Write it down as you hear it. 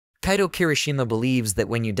Kaido Kirishima believes that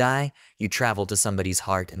when you die, you travel to somebody's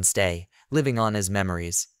heart and stay, living on as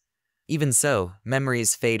memories. Even so,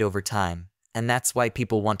 memories fade over time, and that's why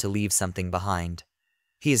people want to leave something behind.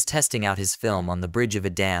 He is testing out his film on the bridge of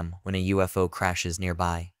a dam when a UFO crashes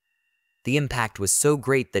nearby. The impact was so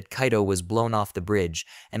great that Kaido was blown off the bridge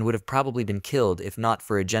and would have probably been killed if not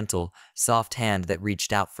for a gentle, soft hand that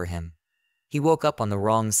reached out for him. He woke up on the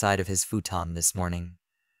wrong side of his futon this morning.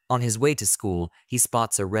 On his way to school, he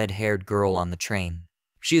spots a red-haired girl on the train.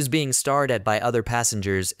 She is being stared at by other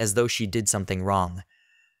passengers as though she did something wrong.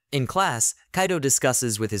 In class, Kaido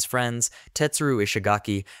discusses with his friends Tetsuru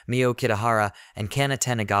Ishigaki, Mio Kitahara, and Kana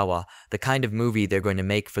Tanagawa the kind of movie they're going to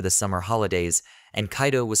make for the summer holidays, and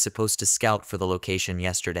Kaido was supposed to scout for the location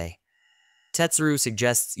yesterday. Tetsuru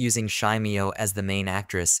suggests using Shy Mio as the main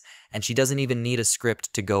actress, and she doesn't even need a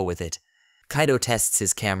script to go with it. Kaido tests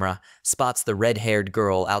his camera, spots the red-haired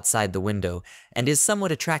girl outside the window, and is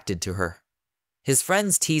somewhat attracted to her. His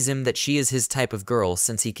friends tease him that she is his type of girl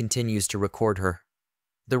since he continues to record her.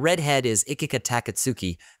 The redhead is Ikika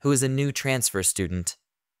Takatsuki, who is a new transfer student.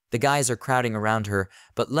 The guys are crowding around her,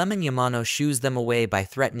 but Lemon Yamano shoos them away by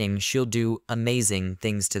threatening she'll do amazing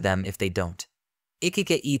things to them if they don't.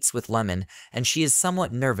 Ikika eats with Lemon, and she is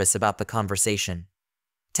somewhat nervous about the conversation.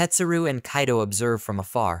 Tetsuru and Kaido observe from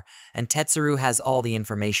afar, and Tetsuru has all the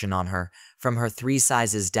information on her, from her 3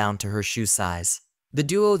 sizes down to her shoe size. The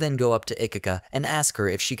duo then go up to Ikika and ask her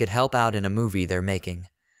if she could help out in a movie they're making.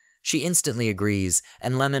 She instantly agrees,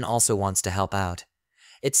 and Lemon also wants to help out.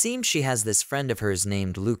 It seems she has this friend of hers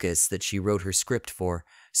named Lucas that she wrote her script for,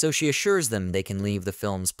 so she assures them they can leave the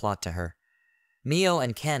film's plot to her. Mio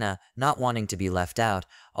and Kana, not wanting to be left out,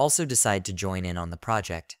 also decide to join in on the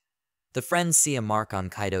project. The friends see a mark on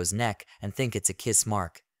Kaido's neck and think it's a kiss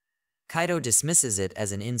mark. Kaido dismisses it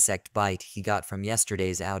as an insect bite he got from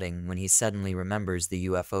yesterday's outing when he suddenly remembers the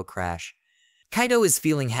UFO crash. Kaido is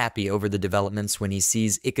feeling happy over the developments when he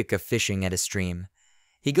sees Ikika fishing at a stream.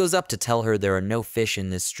 He goes up to tell her there are no fish in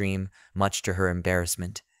this stream, much to her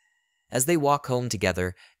embarrassment. As they walk home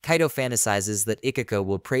together, Kaido fantasizes that Ikika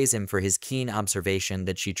will praise him for his keen observation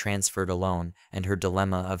that she transferred alone and her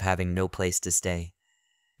dilemma of having no place to stay.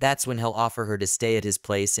 That's when he'll offer her to stay at his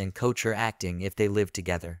place and coach her acting if they live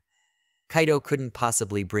together. Kaido couldn't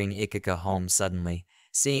possibly bring Ikika home suddenly,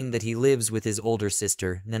 seeing that he lives with his older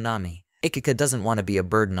sister, Nanami. Ikika doesn't want to be a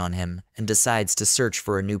burden on him and decides to search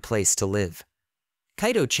for a new place to live.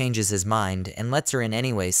 Kaido changes his mind and lets her in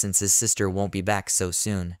anyway since his sister won't be back so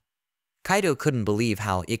soon. Kaido couldn't believe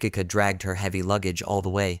how Ikika dragged her heavy luggage all the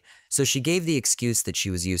way, so she gave the excuse that she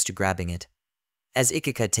was used to grabbing it. As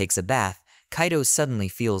Ikika takes a bath, Kaido suddenly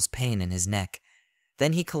feels pain in his neck.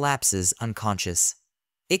 Then he collapses unconscious.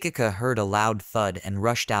 Ikika heard a loud thud and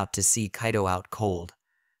rushed out to see Kaido out cold.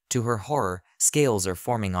 To her horror, scales are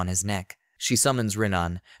forming on his neck. She summons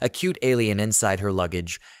Rinnan, a cute alien inside her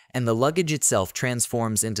luggage, and the luggage itself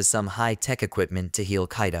transforms into some high-tech equipment to heal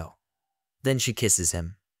Kaido. Then she kisses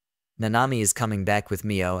him. Nanami is coming back with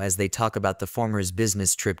Mio as they talk about the former's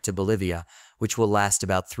business trip to Bolivia, which will last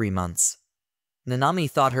about 3 months. Nanami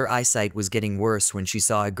thought her eyesight was getting worse when she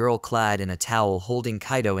saw a girl clad in a towel holding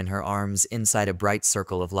Kaido in her arms inside a bright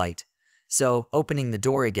circle of light. So, opening the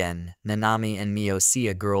door again, Nanami and Mio see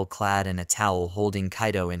a girl clad in a towel holding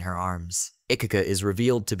Kaido in her arms. Ikika is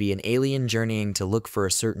revealed to be an alien journeying to look for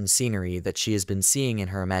a certain scenery that she has been seeing in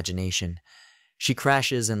her imagination. She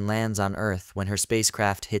crashes and lands on Earth when her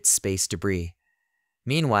spacecraft hits space debris.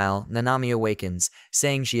 Meanwhile, Nanami awakens,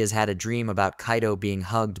 saying she has had a dream about Kaido being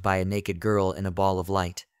hugged by a naked girl in a ball of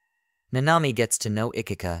light. Nanami gets to know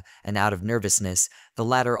Ikika, and out of nervousness, the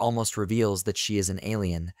latter almost reveals that she is an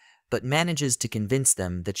alien, but manages to convince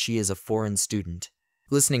them that she is a foreign student.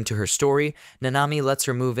 Listening to her story, Nanami lets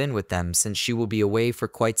her move in with them since she will be away for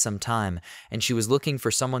quite some time, and she was looking for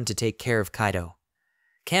someone to take care of Kaido.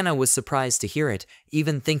 Kana was surprised to hear it,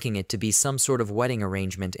 even thinking it to be some sort of wedding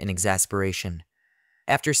arrangement in exasperation.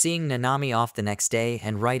 After seeing Nanami off the next day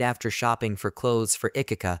and right after shopping for clothes for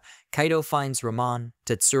Ikika, Kaido finds Ramon,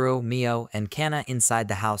 Tetsuro, Mio, and Kana inside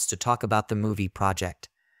the house to talk about the movie project.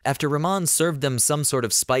 After Ramon served them some sort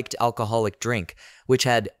of spiked alcoholic drink, which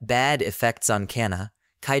had bad effects on Kana,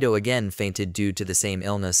 Kaido again fainted due to the same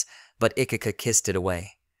illness, but Ikika kissed it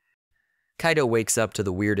away. Kaido wakes up to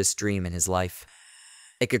the weirdest dream in his life.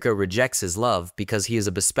 Ikika rejects his love because he is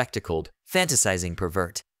a bespectacled, fantasizing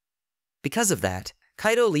pervert. Because of that,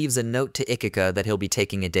 Kaido leaves a note to Ikika that he'll be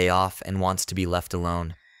taking a day off and wants to be left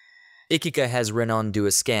alone. Ikika has Rinnan do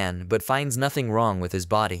a scan, but finds nothing wrong with his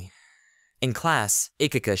body. In class,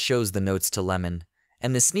 Ikika shows the notes to Lemon,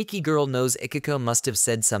 and the sneaky girl knows Ikika must have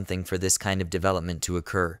said something for this kind of development to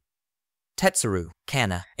occur. Tetsuru,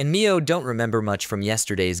 Kana, and Mio don't remember much from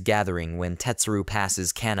yesterday's gathering when Tetsuru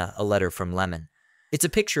passes Kana a letter from Lemon. It's a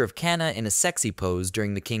picture of Kana in a sexy pose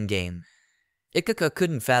during the king game. Ikika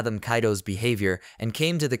couldn't fathom Kaido's behavior and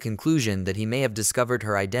came to the conclusion that he may have discovered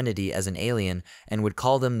her identity as an alien and would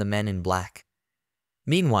call them the Men in Black.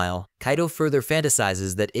 Meanwhile, Kaido further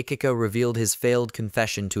fantasizes that Ikika revealed his failed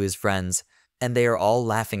confession to his friends, and they are all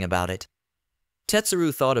laughing about it.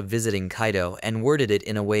 Tetsuru thought of visiting Kaido and worded it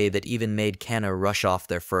in a way that even made Kana rush off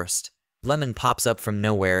there first. Lemon pops up from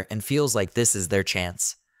nowhere and feels like this is their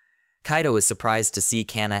chance. Kaido is surprised to see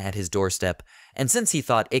Kana at his doorstep, and since he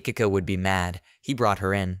thought Ikika would be mad, he brought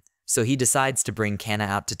her in, so he decides to bring Kana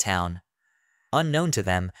out to town. Unknown to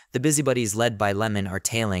them, the busybodies led by Lemon are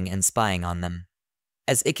tailing and spying on them.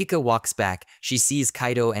 As Ikika walks back, she sees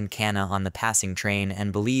Kaido and Kana on the passing train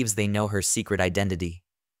and believes they know her secret identity.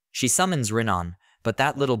 She summons Rinnon, but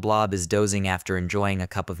that little blob is dozing after enjoying a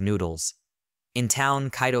cup of noodles. In town,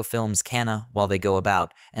 Kaido films Kana while they go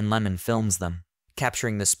about, and Lemon films them.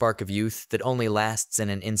 Capturing the spark of youth that only lasts in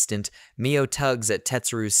an instant, Mio tugs at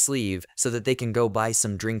Tetsuru's sleeve so that they can go buy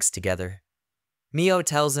some drinks together. Mio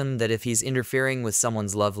tells him that if he's interfering with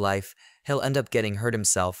someone's love life, he'll end up getting hurt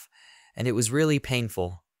himself, and it was really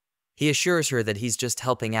painful. He assures her that he's just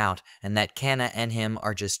helping out and that Kana and him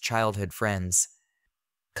are just childhood friends.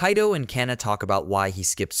 Kaido and Kana talk about why he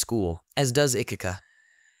skipped school, as does Ikika.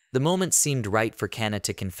 The moment seemed right for Kana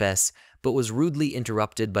to confess, but was rudely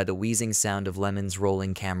interrupted by the wheezing sound of Lemon's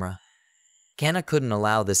rolling camera. Kana couldn't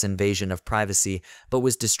allow this invasion of privacy, but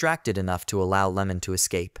was distracted enough to allow Lemon to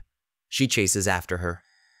escape. She chases after her.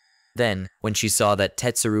 Then, when she saw that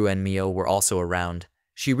Tetsuru and Mio were also around,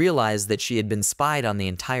 she realized that she had been spied on the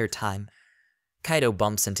entire time. Kaido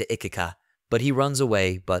bumps into Ikika, but he runs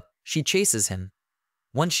away, but she chases him.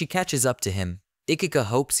 Once she catches up to him, Ikika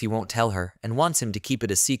hopes he won't tell her and wants him to keep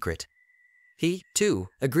it a secret. He, too,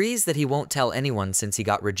 agrees that he won't tell anyone since he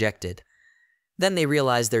got rejected. Then they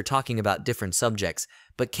realize they're talking about different subjects,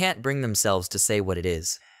 but can't bring themselves to say what it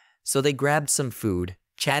is. So they grabbed some food,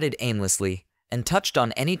 chatted aimlessly, and touched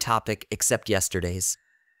on any topic except yesterday's.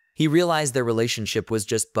 He realized their relationship was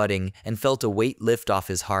just budding and felt a weight lift off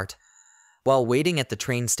his heart. While waiting at the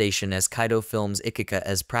train station as Kaido films Ikika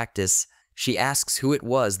as practice, she asks who it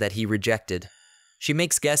was that he rejected. She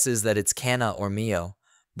makes guesses that it's Kana or Mio,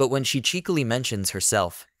 but when she cheekily mentions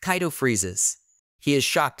herself, Kaido freezes. He is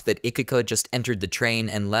shocked that Ikika just entered the train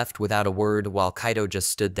and left without a word while Kaido just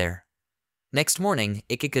stood there. Next morning,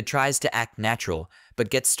 Ikika tries to act natural, but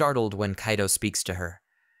gets startled when Kaido speaks to her.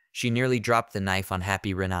 She nearly dropped the knife on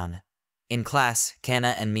Happy Rinnon. In class,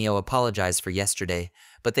 Kana and Mio apologize for yesterday,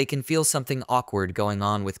 but they can feel something awkward going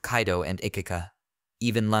on with Kaido and Ikika.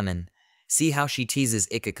 Even Lemon. See how she teases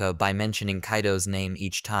Ikika by mentioning Kaido's name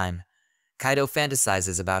each time. Kaido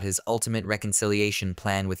fantasizes about his ultimate reconciliation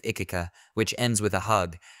plan with Ikika, which ends with a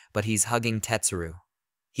hug, but he's hugging Tetsuru.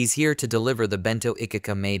 He's here to deliver the bento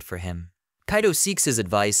Ikika made for him. Kaido seeks his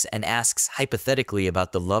advice and asks hypothetically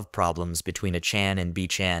about the love problems between A-chan and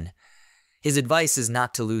B-chan. His advice is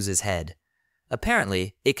not to lose his head.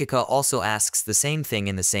 Apparently, Ikika also asks the same thing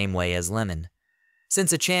in the same way as Lemon.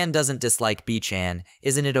 Since A-chan doesn't dislike B-chan,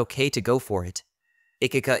 isn't it okay to go for it?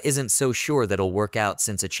 Ikika isn't so sure that'll work out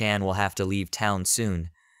since A-chan will have to leave town soon.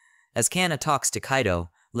 As Kana talks to Kaido,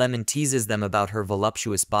 Lemon teases them about her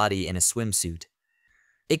voluptuous body in a swimsuit.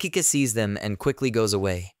 Ikika sees them and quickly goes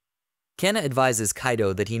away. Kana advises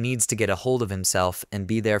Kaido that he needs to get a hold of himself and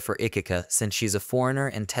be there for Ikika since she's a foreigner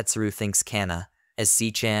and Tetsuru thinks Kana, as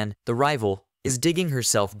C-chan, the rival, is digging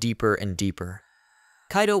herself deeper and deeper.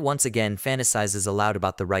 Kaido once again fantasizes aloud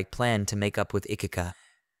about the right plan to make up with Ikika.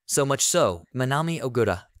 So much so, Manami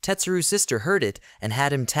Ogura, Tetsuru's sister, heard it and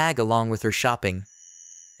had him tag along with her shopping.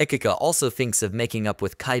 Ikika also thinks of making up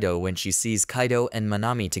with Kaido when she sees Kaido and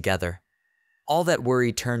Manami together. All that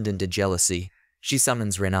worry turned into jealousy. She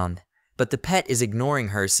summons Rinnon, but the pet is ignoring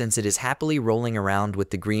her since it is happily rolling around with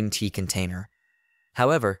the green tea container.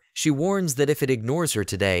 However, she warns that if it ignores her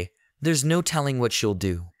today, there's no telling what she'll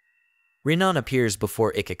do. Rinnon appears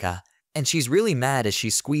before Ikika, and she's really mad as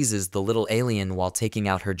she squeezes the little alien while taking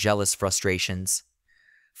out her jealous frustrations.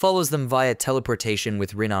 Follows them via teleportation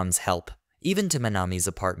with Rinnon's help, even to Manami's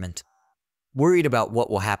apartment. Worried about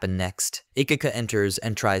what will happen next, Ikika enters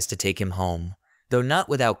and tries to take him home, though not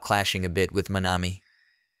without clashing a bit with Manami.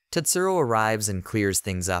 Tetsuro arrives and clears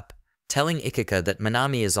things up, telling Ikika that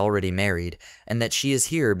Manami is already married and that she is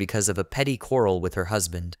here because of a petty quarrel with her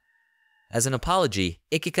husband. As an apology,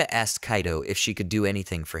 Ikika asked Kaido if she could do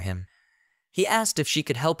anything for him. He asked if she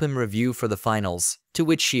could help him review for the finals, to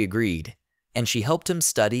which she agreed, and she helped him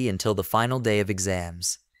study until the final day of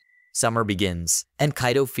exams. Summer begins, and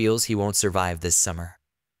Kaido feels he won't survive this summer.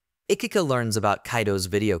 Ikika learns about Kaido's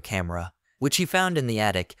video camera, which he found in the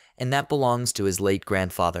attic, and that belongs to his late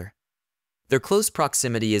grandfather. Their close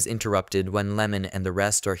proximity is interrupted when Lemon and the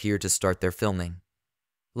rest are here to start their filming.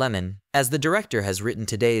 Lemon, as the director, has written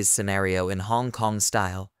today's scenario in Hong Kong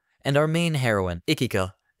style, and our main heroine,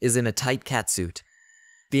 Ikika, is in a tight catsuit.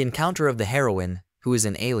 The encounter of the heroine, who is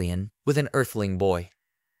an alien, with an earthling boy.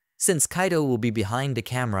 Since Kaido will be behind the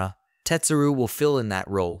camera, Tetsuru will fill in that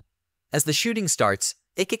role. As the shooting starts,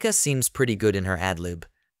 Ikika seems pretty good in her ad-lib,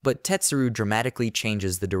 but Tetsuru dramatically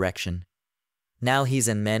changes the direction. Now he's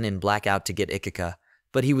in Men in Black out to get Ikika,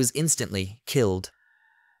 but he was instantly killed.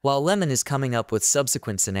 While Lemon is coming up with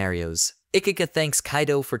subsequent scenarios, Ikika thanks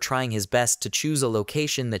Kaido for trying his best to choose a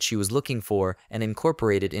location that she was looking for and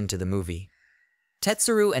incorporate it into the movie.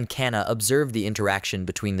 Tetsuru and Kana observe the interaction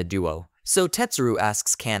between the duo, so Tetsuru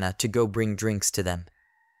asks Kana to go bring drinks to them.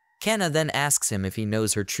 Kana then asks him if he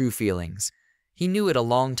knows her true feelings. He knew it a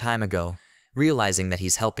long time ago, realizing that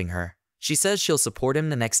he's helping her. She says she'll support him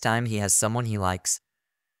the next time he has someone he likes.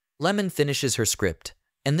 Lemon finishes her script,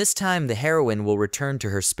 and this time the heroine will return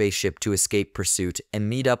to her spaceship to escape pursuit and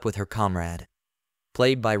meet up with her comrade,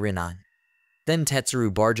 played by Rinan. Then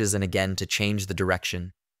Tetsuru barges in again to change the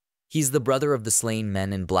direction. He's the brother of the slain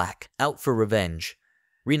Men in Black, out for revenge.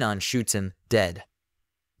 Rinan shoots him, dead.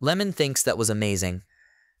 Lemon thinks that was amazing.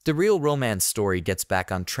 The real romance story gets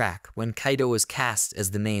back on track when Kaido is cast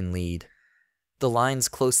as the main lead. The lines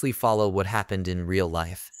closely follow what happened in real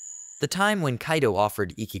life, the time when Kaido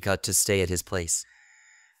offered Ikika to stay at his place.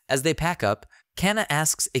 As they pack up, Kana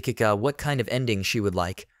asks Ikika what kind of ending she would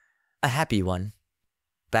like. A happy one.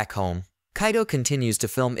 Back home, Kaido continues to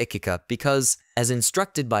film Ikika because, as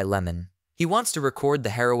instructed by Lemon, he wants to record the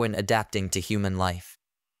heroine adapting to human life.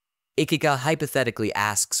 Ikika hypothetically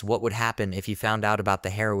asks what would happen if he found out about the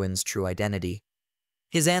heroine's true identity.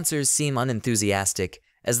 His answers seem unenthusiastic,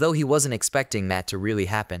 as though he wasn't expecting that to really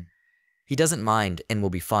happen. He doesn't mind and will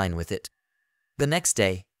be fine with it. The next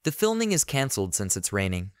day, the filming is cancelled since it's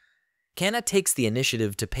raining. Kana takes the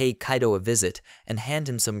initiative to pay Kaido a visit and hand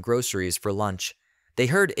him some groceries for lunch. They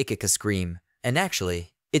heard Ikika scream, and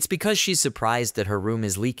actually, it's because she's surprised that her room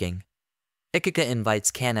is leaking. Ikika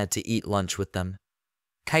invites Kana to eat lunch with them.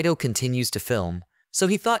 Kaido continues to film, so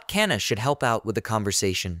he thought Kana should help out with the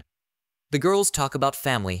conversation. The girls talk about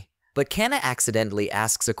family, but Kana accidentally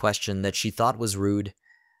asks a question that she thought was rude.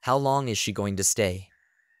 How long is she going to stay?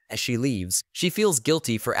 As she leaves, she feels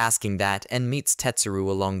guilty for asking that and meets Tetsuru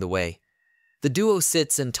along the way. The duo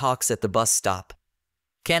sits and talks at the bus stop.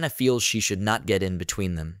 Kana feels she should not get in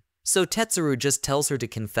between them, so Tetsuru just tells her to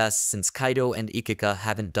confess since Kaido and Ikika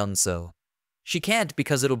haven't done so. She can't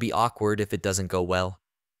because it'll be awkward if it doesn't go well.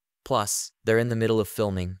 Plus, they're in the middle of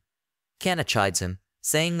filming. Kana chides him,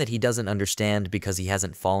 saying that he doesn't understand because he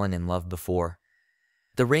hasn't fallen in love before.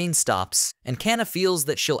 The rain stops, and Kana feels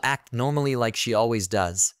that she'll act normally like she always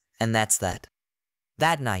does, and that's that.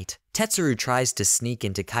 That night, Tetsuru tries to sneak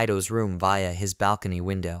into Kaido's room via his balcony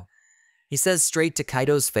window. He says straight to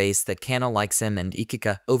Kaido's face that Kana likes him and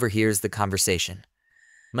Ikika overhears the conversation.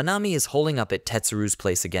 Manami is holding up at Tetsuru's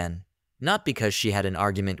place again, not because she had an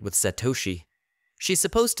argument with Satoshi. She's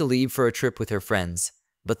supposed to leave for a trip with her friends,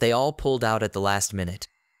 but they all pulled out at the last minute.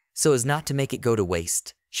 So as not to make it go to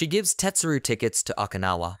waste, she gives Tetsuru tickets to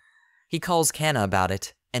Okinawa. He calls Kana about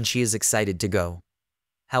it, and she is excited to go.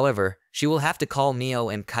 However, she will have to call Mio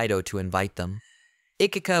and Kaido to invite them.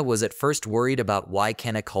 Ikika was at first worried about why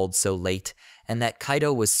Kana called so late, and that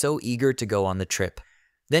Kaido was so eager to go on the trip.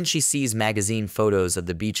 Then she sees magazine photos of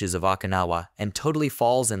the beaches of Okinawa and totally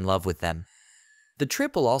falls in love with them. The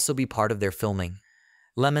trip will also be part of their filming.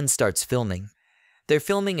 Lemon starts filming. Their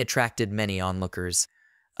filming attracted many onlookers.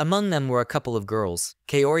 Among them were a couple of girls,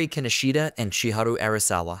 Kaori Kinoshita and Chiharu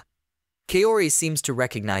Arasawa. Kaori seems to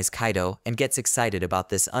recognize Kaido and gets excited about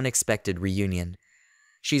this unexpected reunion.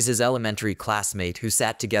 She's his elementary classmate who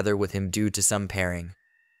sat together with him due to some pairing.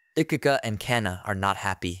 Ikika and Kana are not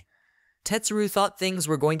happy. Tetsuru thought things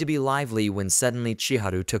were going to be lively when suddenly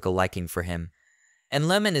Chiharu took a liking for him. And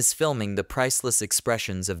Lemon is filming the priceless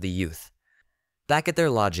expressions of the youth. Back at their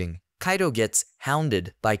lodging, Kaido gets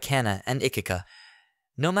hounded by Kana and Ikika.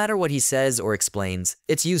 No matter what he says or explains,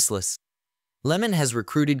 it's useless. Lemon has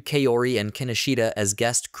recruited Kaori and Kinoshita as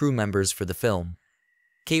guest crew members for the film.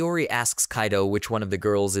 Kaori asks Kaido which one of the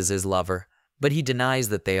girls is his lover, but he denies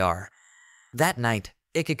that they are. That night,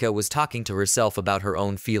 Ikika was talking to herself about her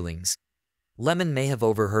own feelings. Lemon may have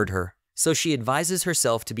overheard her, so she advises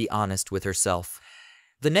herself to be honest with herself.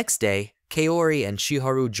 The next day, Kaori and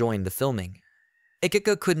Chiharu joined the filming.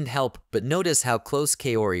 Ikika couldn't help but notice how close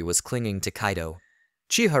Kaori was clinging to Kaido.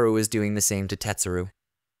 Chiharu is doing the same to Tetsuru.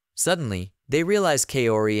 Suddenly, they realize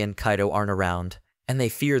Kaori and Kaido aren't around, and they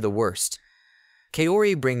fear the worst.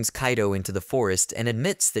 Kaori brings Kaido into the forest and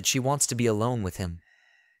admits that she wants to be alone with him.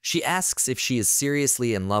 She asks if she is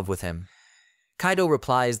seriously in love with him. Kaido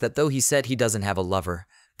replies that though he said he doesn't have a lover,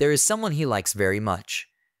 there is someone he likes very much.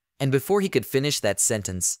 And before he could finish that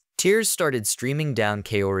sentence, tears started streaming down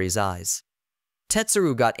Kaori's eyes.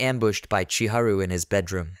 Tetsuru got ambushed by Chiharu in his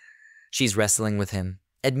bedroom. She's wrestling with him,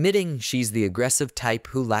 admitting she's the aggressive type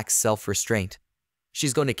who lacks self-restraint.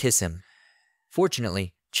 She's going to kiss him.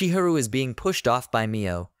 Fortunately, Chiharu is being pushed off by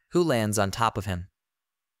Mio, who lands on top of him.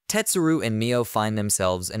 Tetsuru and Mio find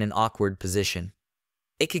themselves in an awkward position.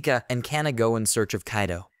 Ikika and Kana go in search of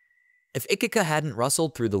Kaido. If Ikika hadn't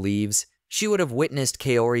rustled through the leaves, she would have witnessed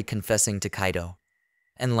Kaori confessing to Kaido.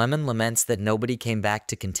 And Lemon laments that nobody came back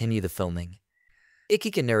to continue the filming.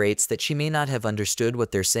 Ikika narrates that she may not have understood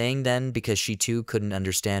what they're saying then because she too couldn't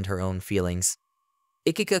understand her own feelings.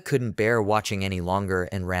 Ikika couldn't bear watching any longer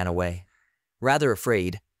and ran away. Rather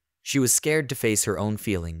afraid, she was scared to face her own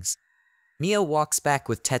feelings. Mio walks back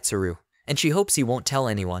with Tetsuru, and she hopes he won't tell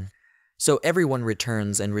anyone, so everyone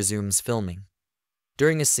returns and resumes filming.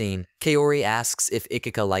 During a scene, Kaori asks if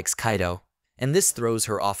Ikika likes Kaido, and this throws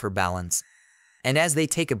her off her balance. And as they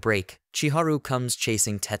take a break, Chiharu comes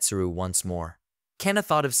chasing Tetsuru once more. Kana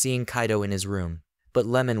thought of seeing Kaido in his room, but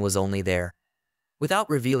Lemon was only there. Without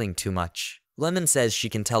revealing too much, Lemon says she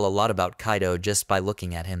can tell a lot about Kaido just by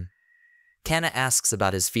looking at him. Kana asks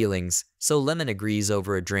about his feelings, so Lemon agrees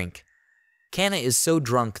over a drink. Kana is so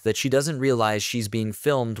drunk that she doesn't realize she's being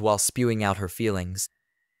filmed while spewing out her feelings.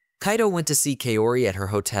 Kaido went to see Kaori at her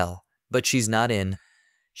hotel, but she's not in.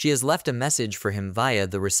 She has left a message for him via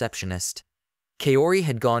the receptionist. Kaori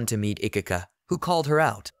had gone to meet Ikika, who called her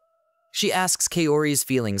out. She asks Kaori's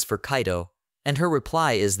feelings for Kaido, and her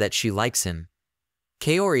reply is that she likes him.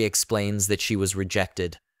 Kaori explains that she was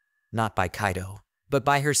rejected, not by Kaido, but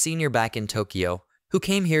by her senior back in Tokyo, who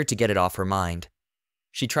came here to get it off her mind.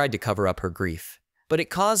 She tried to cover up her grief, but it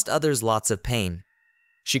caused others lots of pain.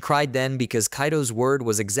 She cried then because Kaido's word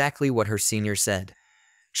was exactly what her senior said.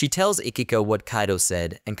 She tells Ikika what Kaido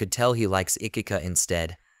said and could tell he likes Ikika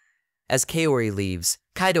instead. As Kaori leaves,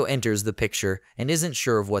 Kaido enters the picture and isn't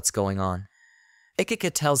sure of what's going on.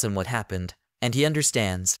 Ikika tells him what happened, and he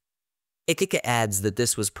understands. Ikika adds that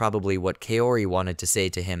this was probably what Kaori wanted to say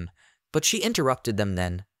to him, but she interrupted them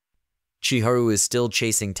then. Chiharu is still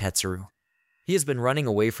chasing Tetsuru. He has been running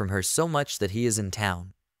away from her so much that he is in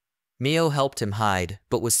town. Mio helped him hide,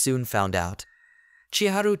 but was soon found out.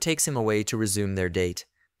 Chiharu takes him away to resume their date,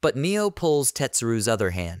 but Mio pulls Tetsuru's other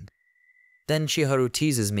hand. Then Chiharu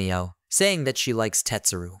teases Mio, saying that she likes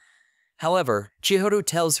Tetsuru. However, Chiharu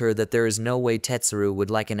tells her that there is no way Tetsuru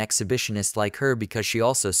would like an exhibitionist like her because she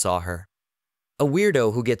also saw her. A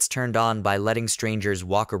weirdo who gets turned on by letting strangers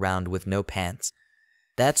walk around with no pants.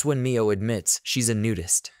 That's when Mio admits she's a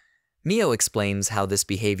nudist. Mio explains how this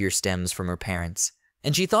behavior stems from her parents,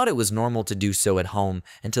 and she thought it was normal to do so at home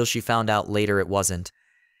until she found out later it wasn't.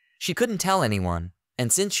 She couldn't tell anyone,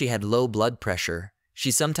 and since she had low blood pressure,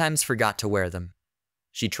 she sometimes forgot to wear them.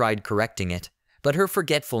 She tried correcting it, but her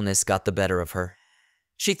forgetfulness got the better of her.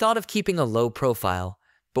 She thought of keeping a low profile,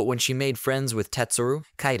 but when she made friends with Tetsuru,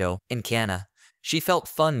 Kaido, and Kana, she felt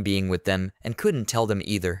fun being with them and couldn't tell them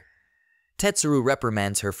either. Tetsuru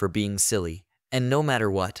reprimands her for being silly, and no matter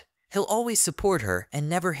what, he'll always support her and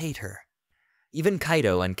never hate her. Even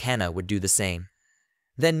Kaido and Kana would do the same.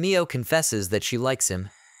 Then Mio confesses that she likes him.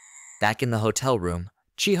 Back in the hotel room,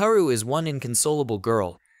 Chiharu is one inconsolable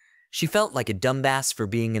girl. She felt like a dumbass for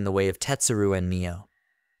being in the way of Tetsuru and Mio.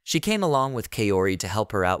 She came along with Kaori to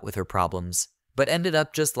help her out with her problems, but ended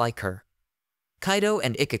up just like her. Kaido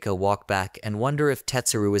and Ikika walk back and wonder if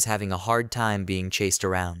Tetsuru is having a hard time being chased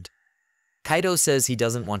around. Kaido says he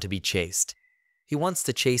doesn't want to be chased. He wants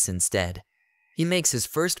to chase instead. He makes his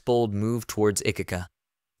first bold move towards Ikika.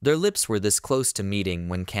 Their lips were this close to meeting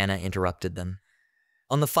when Kana interrupted them.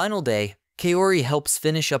 On the final day, Kaori helps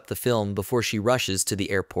finish up the film before she rushes to the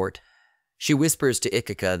airport. She whispers to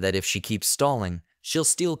Ikika that if she keeps stalling, she'll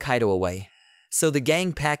steal Kaido away. So the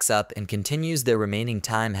gang packs up and continues their remaining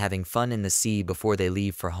time having fun in the sea before they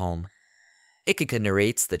leave for home. Ikika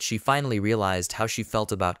narrates that she finally realized how she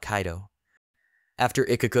felt about Kaido. After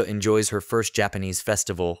Ikika enjoys her first Japanese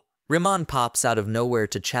festival, Rimon pops out of nowhere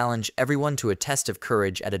to challenge everyone to a test of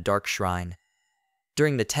courage at a dark shrine.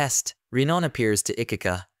 During the test, Rinon appears to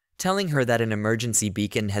Ikika, telling her that an emergency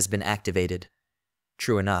beacon has been activated.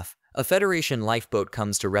 True enough, a Federation lifeboat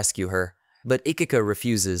comes to rescue her, but Ikika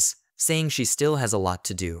refuses, saying she still has a lot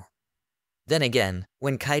to do. Then again,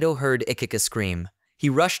 when Kaido heard Ikika scream, He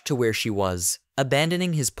rushed to where she was,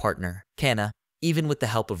 abandoning his partner, Kana. Even with the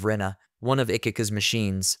help of Rena, one of Ikika's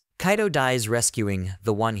machines, Kaido dies rescuing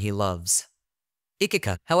the one he loves.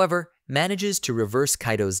 Ikika, however, manages to reverse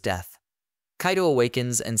Kaido's death. Kaido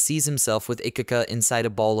awakens and sees himself with Ikika inside a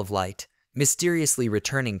ball of light, mysteriously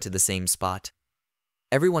returning to the same spot.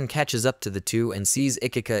 Everyone catches up to the two and sees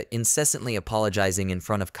Ikika incessantly apologizing in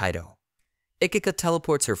front of Kaido. Ikika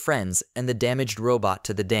teleports her friends and the damaged robot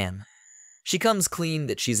to the dam. She comes clean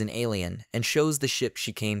that she's an alien and shows the ship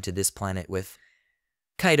she came to this planet with.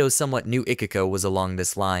 Kaido somewhat knew Ikika was along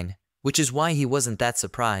this line, which is why he wasn't that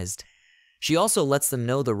surprised. She also lets them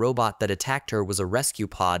know the robot that attacked her was a rescue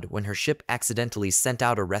pod when her ship accidentally sent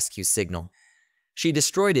out a rescue signal. She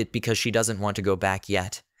destroyed it because she doesn't want to go back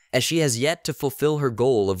yet, as she has yet to fulfill her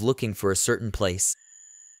goal of looking for a certain place.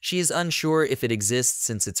 She is unsure if it exists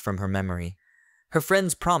since it's from her memory. Her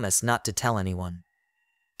friends promise not to tell anyone.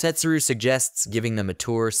 Tetsuru suggests giving them a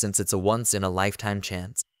tour since it's a once-in-a-lifetime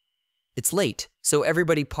chance. It's late, so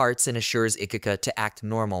everybody parts and assures Ikika to act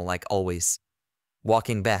normal like always.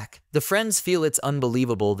 Walking back, the friends feel it's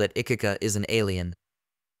unbelievable that Ikika is an alien.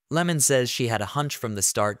 Lemon says she had a hunch from the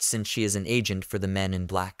start since she is an agent for the Men in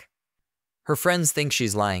Black. Her friends think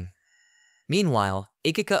she's lying. Meanwhile,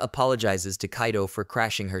 Ikika apologizes to Kaido for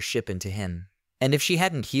crashing her ship into him, and if she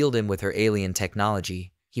hadn't healed him with her alien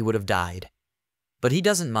technology, he would have died. But he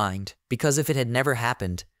doesn't mind, because if it had never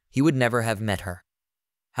happened, he would never have met her.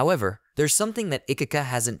 However, there's something that Ikika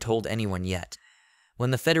hasn't told anyone yet.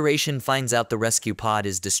 When the Federation finds out the rescue pod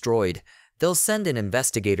is destroyed, they'll send an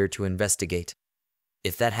investigator to investigate.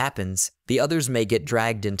 If that happens, the others may get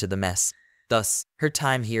dragged into the mess. Thus, her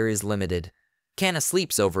time here is limited. Kana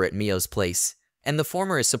sleeps over at Mio's place, and the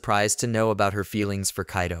former is surprised to know about her feelings for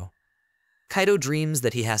Kaido. Kaido dreams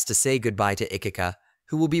that he has to say goodbye to Ikika,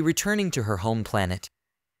 who will be returning to her home planet.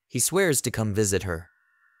 He swears to come visit her.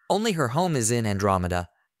 Only her home is in Andromeda,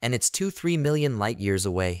 and it's 2-3 million light years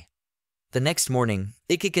away. The next morning,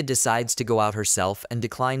 Ikika decides to go out herself and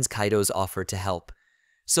declines Kaido's offer to help.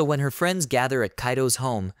 So when her friends gather at Kaido's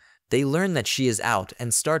home, they learn that she is out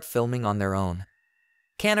and start filming on their own.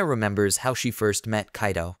 Kana remembers how she first met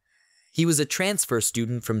Kaido. He was a transfer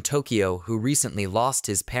student from Tokyo who recently lost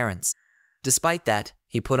his parents. Despite that,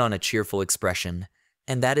 he put on a cheerful expression,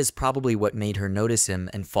 and that is probably what made her notice him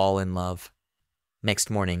and fall in love. Next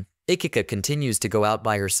morning, Ikika continues to go out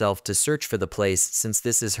by herself to search for the place since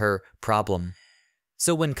this is her problem.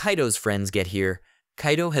 So when Kaido's friends get here,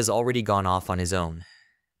 Kaido has already gone off on his own.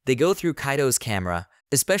 They go through Kaido's camera,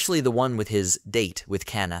 especially the one with his date with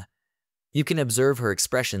Kana. You can observe her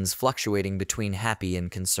expressions fluctuating between happy and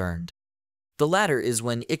concerned. The latter is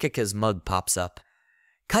when Ikika's mug pops up.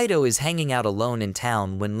 Kaido is hanging out alone in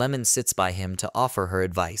town when Lemon sits by him to offer her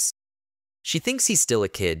advice. She thinks he's still a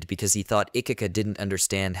kid because he thought Ikika didn't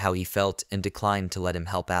understand how he felt and declined to let him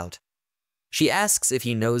help out. She asks if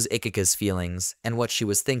he knows Ikika's feelings and what she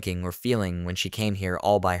was thinking or feeling when she came here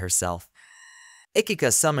all by herself.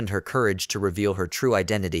 Ikika summoned her courage to reveal her true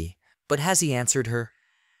identity, but has he answered her?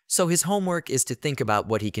 So his homework is to think about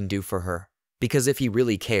what he can do for her, because if he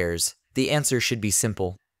really cares, the answer should be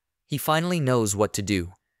simple. He finally knows what to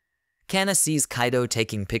do. Kana sees Kaido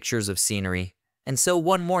taking pictures of scenery, and so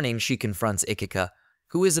one morning she confronts Ikika,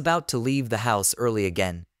 who is about to leave the house early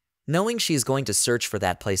again. Knowing she is going to search for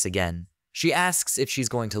that place again, she asks if she's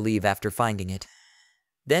going to leave after finding it.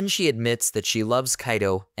 Then she admits that she loves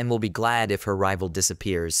Kaido and will be glad if her rival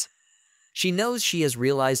disappears. She knows she has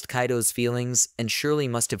realized Kaido's feelings and surely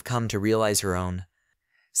must have come to realize her own.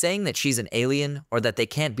 Saying that she's an alien or that they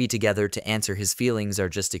can't be together to answer his feelings are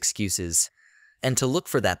just excuses. And to look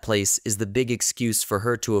for that place is the big excuse for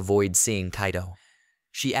her to avoid seeing Kaido.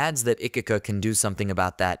 She adds that Ikika can do something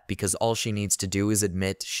about that because all she needs to do is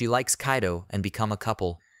admit she likes Kaido and become a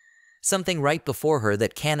couple. Something right before her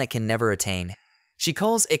that Kana can never attain. She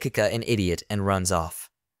calls Ikika an idiot and runs off.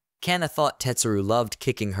 Kana thought Tetsuru loved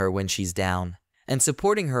kicking her when she's down, and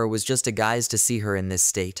supporting her was just a guise to see her in this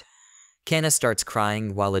state. Kana starts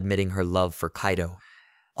crying while admitting her love for Kaido.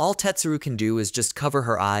 All Tetsuru can do is just cover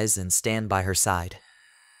her eyes and stand by her side.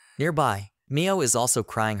 Nearby, Mio is also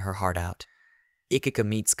crying her heart out. Ikika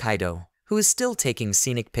meets Kaido, who is still taking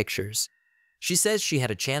scenic pictures. She says she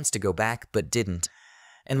had a chance to go back but didn't.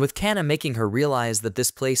 And with Kana making her realize that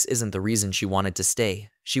this place isn't the reason she wanted to stay,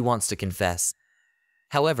 she wants to confess.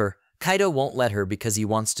 However, Kaido won't let her because he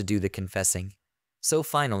wants to do the confessing. So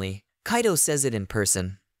finally, Kaido says it in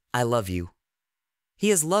person, "I love you." He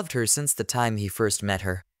has loved her since the time he first met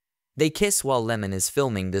her. They kiss while Lemon is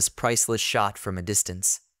filming this priceless shot from a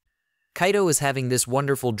distance. Kaido is having this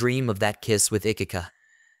wonderful dream of that kiss with Ikika,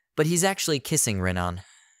 but he's actually kissing Renan.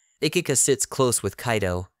 Ikika sits close with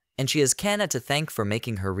Kaido, and she has Kana to thank for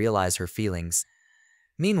making her realize her feelings.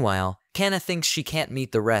 Meanwhile, Kana thinks she can't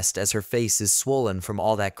meet the rest as her face is swollen from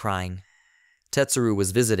all that crying. Tetsuru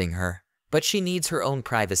was visiting her, but she needs her own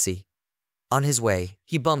privacy. On his way,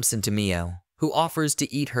 he bumps into Mio, who offers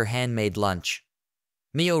to eat her handmade lunch.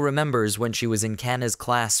 Mio remembers when she was in Kana's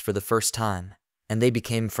class for the first time, and they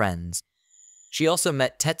became friends. She also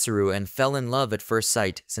met Tetsuru and fell in love at first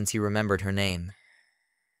sight since he remembered her name.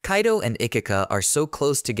 Kaido and Ikika are so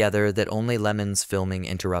close together that only Lemon's filming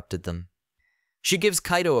interrupted them. She gives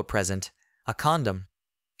Kaido a present, a condom.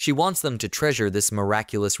 She wants them to treasure this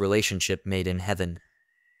miraculous relationship made in heaven.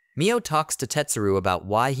 Mio talks to Tetsuru about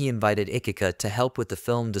why he invited Ikika to help with the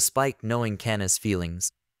film despite knowing Kana's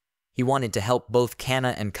feelings. He wanted to help both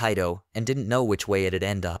Kana and Kaido and didn't know which way it'd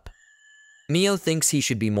end up. Mio thinks he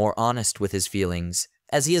should be more honest with his feelings,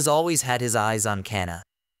 as he has always had his eyes on Kana.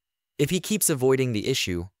 If he keeps avoiding the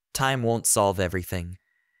issue, time won't solve everything.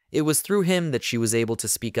 It was through him that she was able to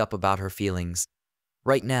speak up about her feelings.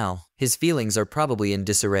 Right now, his feelings are probably in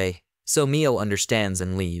disarray, so Mio understands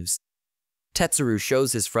and leaves. Tetsuru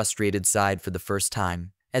shows his frustrated side for the first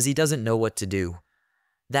time, as he doesn't know what to do.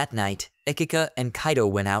 That night, Ikika and Kaido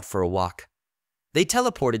went out for a walk. They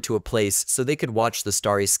teleported to a place so they could watch the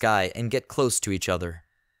starry sky and get close to each other.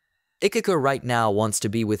 Ikika right now wants to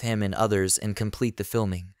be with him and others and complete the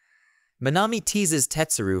filming. Minami teases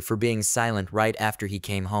Tetsuru for being silent right after he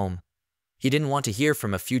came home. He didn't want to hear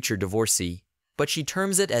from a future divorcee, but she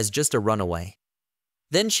terms it as just a runaway.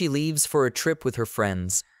 Then she leaves for a trip with her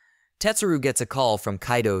friends. Tetsuru gets a call from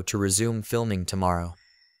Kaido to resume filming tomorrow.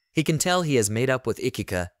 He can tell he has made up with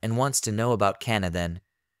Ikika and wants to know about Kana then.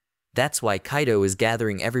 That's why Kaido is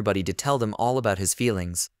gathering everybody to tell them all about his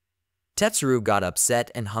feelings. Tetsuru got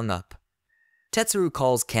upset and hung up. Tetsuru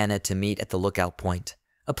calls Kana to meet at the lookout point,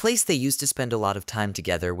 a place they used to spend a lot of time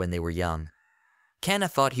together when they were young. Kana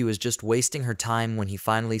thought he was just wasting her time when he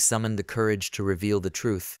finally summoned the courage to reveal the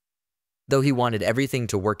truth. Though he wanted everything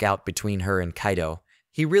to work out between her and Kaido,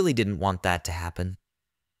 he really didn't want that to happen.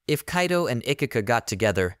 If Kaido and Ikika got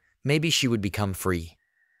together, maybe she would become free.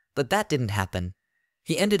 But that didn't happen.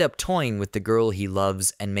 He ended up toying with the girl he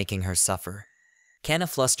loves and making her suffer. Kana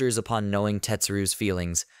flusters upon knowing Tetsuru's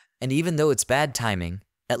feelings, and even though it's bad timing,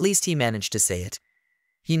 at least he managed to say it.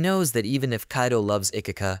 He knows that even if Kaido loves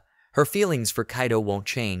Ikika, her feelings for Kaido won't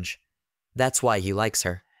change. That's why he likes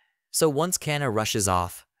her. So once Kana rushes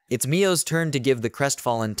off, it's Mio's turn to give the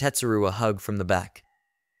crestfallen Tetsuru a hug from the back.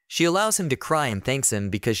 She allows him to cry and thanks him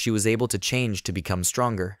because she was able to change to become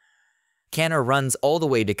stronger. Kana runs all the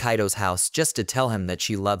way to Kaido's house just to tell him that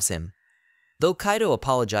she loves him. Though Kaido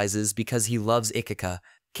apologizes because he loves Ikika,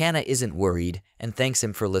 Kana isn't worried and thanks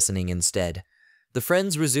him for listening instead. The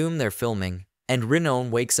friends resume their filming, and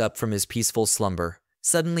Rinon wakes up from his peaceful slumber,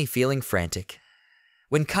 suddenly feeling frantic.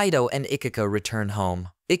 When Kaido and Ikika return home,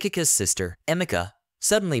 Ikika's sister, Emika,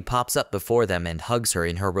 suddenly pops up before them and hugs her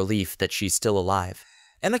in her relief that she's still alive.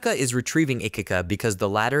 Emika is retrieving Ikika because the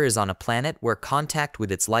latter is on a planet where contact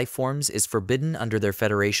with its life forms is forbidden under their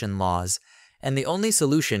Federation laws, and the only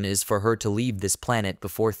solution is for her to leave this planet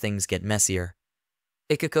before things get messier.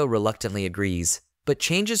 Ikika reluctantly agrees, but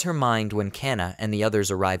changes her mind when Kana and the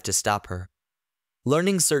others arrive to stop her.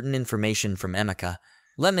 Learning certain information from Emika,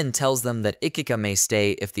 Lemon tells them that Ikika may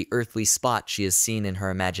stay if the earthly spot she has seen in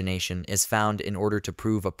her imagination is found in order to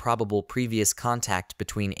prove a probable previous contact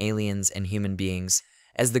between aliens and human beings.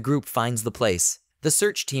 As the group finds the place, the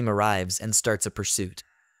search team arrives and starts a pursuit.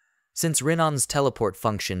 Since Rinon's teleport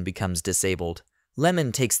function becomes disabled,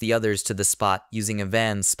 Lemon takes the others to the spot using a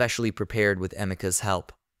van specially prepared with Emika's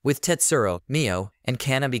help, with Tetsuro, Mio, and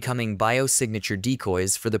Kana becoming biosignature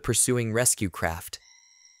decoys for the pursuing rescue craft.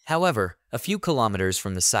 However, a few kilometers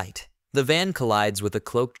from the site, the van collides with a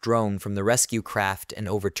cloaked drone from the rescue craft and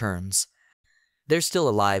overturns. They're still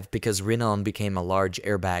alive because Rinon became a large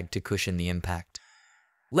airbag to cushion the impact.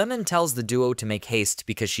 Lemon tells the duo to make haste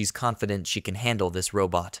because she's confident she can handle this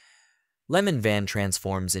robot. Lemon Van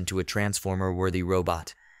transforms into a Transformer-worthy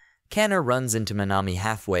robot. Kana runs into Minami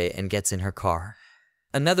halfway and gets in her car.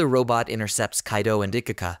 Another robot intercepts Kaido and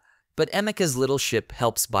Ikika, but Emika's little ship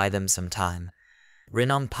helps buy them some time.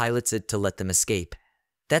 Rinon pilots it to let them escape.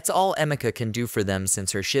 That's all Emika can do for them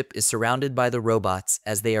since her ship is surrounded by the robots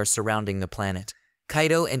as they are surrounding the planet.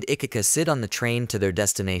 Kaido and Ikika sit on the train to their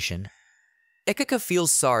destination. Ikika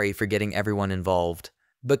feels sorry for getting everyone involved,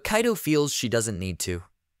 but Kaido feels she doesn't need to.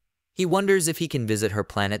 He wonders if he can visit her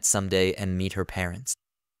planet someday and meet her parents.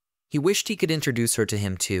 He wished he could introduce her to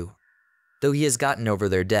him too. Though he has gotten over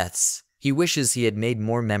their deaths, he wishes he had made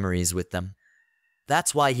more memories with them.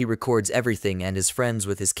 That's why he records everything and is friends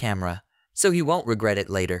with his camera, so he won't regret it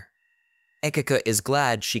later. Ikika is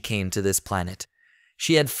glad she came to this planet.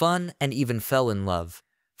 She had fun and even fell in love.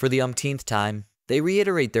 For the umpteenth time, they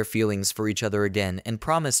reiterate their feelings for each other again and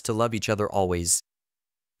promise to love each other always.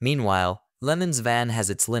 Meanwhile, Lemon's van has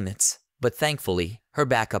its limits, but thankfully, her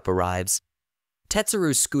backup arrives.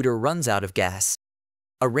 Tetsuru's scooter runs out of gas.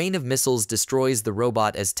 A rain of missiles destroys the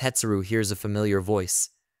robot as Tetsuru hears a familiar voice.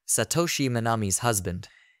 Satoshi Minami's husband.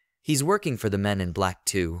 He's working for the Men in Black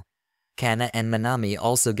too. Kana and Minami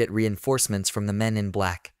also get reinforcements from the Men in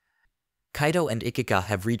Black. Kaido and Ikika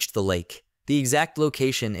have reached the lake, the exact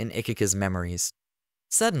location in Ikika's memories.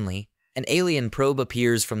 Suddenly, an alien probe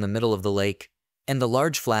appears from the middle of the lake, and the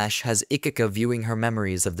large flash has Ikika viewing her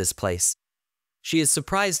memories of this place. She is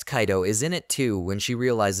surprised Kaido is in it too when she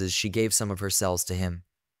realizes she gave some of her cells to him.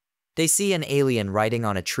 They see an alien writing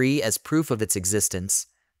on a tree as proof of its existence,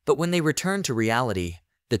 but when they return to reality,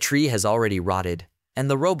 the tree has already rotted, and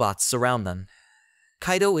the robots surround them.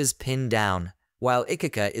 Kaido is pinned down, while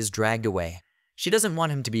Ikika is dragged away. She doesn't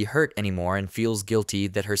want him to be hurt anymore and feels guilty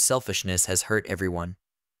that her selfishness has hurt everyone.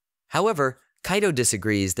 However, Kaido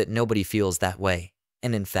disagrees that nobody feels that way,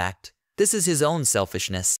 and in fact, this is his own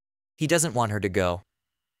selfishness. He doesn't want her to go.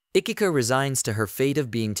 Ikika resigns to her fate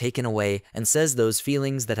of being taken away and says those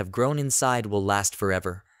feelings that have grown inside will last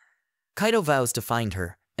forever. Kaido vows to find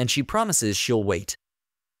her, and she promises she'll wait.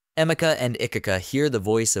 Emika and Ikika hear the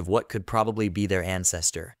voice of what could probably be their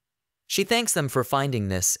ancestor. She thanks them for finding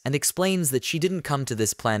this and explains that she didn't come to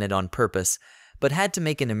this planet on purpose, but had to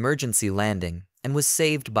make an emergency landing and was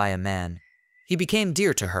saved by a man. He became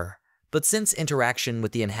dear to her, but since interaction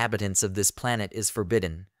with the inhabitants of this planet is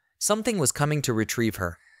forbidden, something was coming to retrieve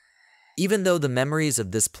her. Even though the memories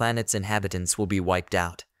of this planet's inhabitants will be wiped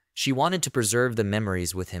out, she wanted to preserve the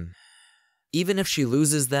memories with him. Even if she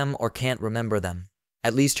loses them or can't remember them,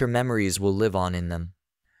 at least her memories will live on in them.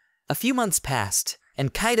 A few months passed,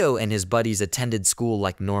 and Kaido and his buddies attended school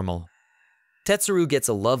like normal. Tetsuru gets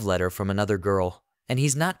a love letter from another girl, and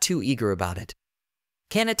he's not too eager about it.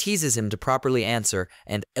 Kana teases him to properly answer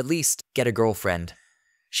and, at least, get a girlfriend.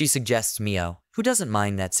 She suggests Mio, who doesn't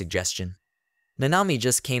mind that suggestion. Nanami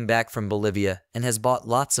just came back from Bolivia and has bought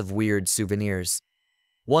lots of weird souvenirs.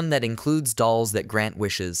 One that includes dolls that grant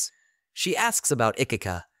wishes. She asks about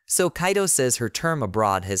Ikika, so Kaido says her term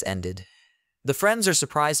abroad has ended. The friends are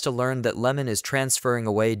surprised to learn that Lemon is transferring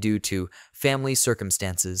away due to family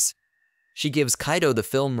circumstances. She gives Kaido the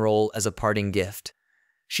film role as a parting gift.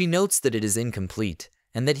 She notes that it is incomplete,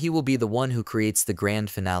 and that he will be the one who creates the grand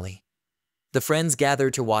finale. The friends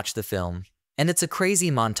gather to watch the film, and it's a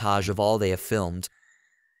crazy montage of all they have filmed.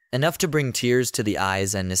 Enough to bring tears to the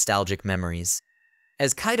eyes and nostalgic memories.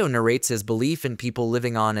 As Kaido narrates his belief in people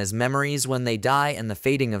living on as memories when they die and the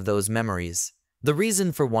fading of those memories, the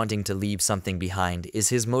reason for wanting to leave something behind is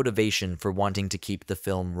his motivation for wanting to keep the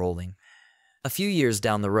film rolling. A few years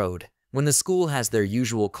down the road, when the school has their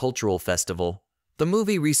usual cultural festival, the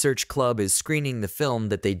Movie Research Club is screening the film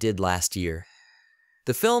that they did last year.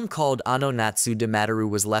 The film called Ano Natsu de Mataru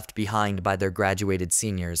was left behind by their graduated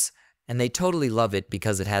seniors, and they totally love it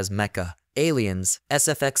because it has mecha, aliens,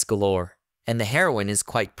 SFX galore, and the heroine is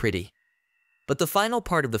quite pretty. But the final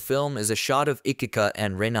part of the film is a shot of Ikika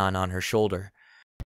and Renan on her shoulder,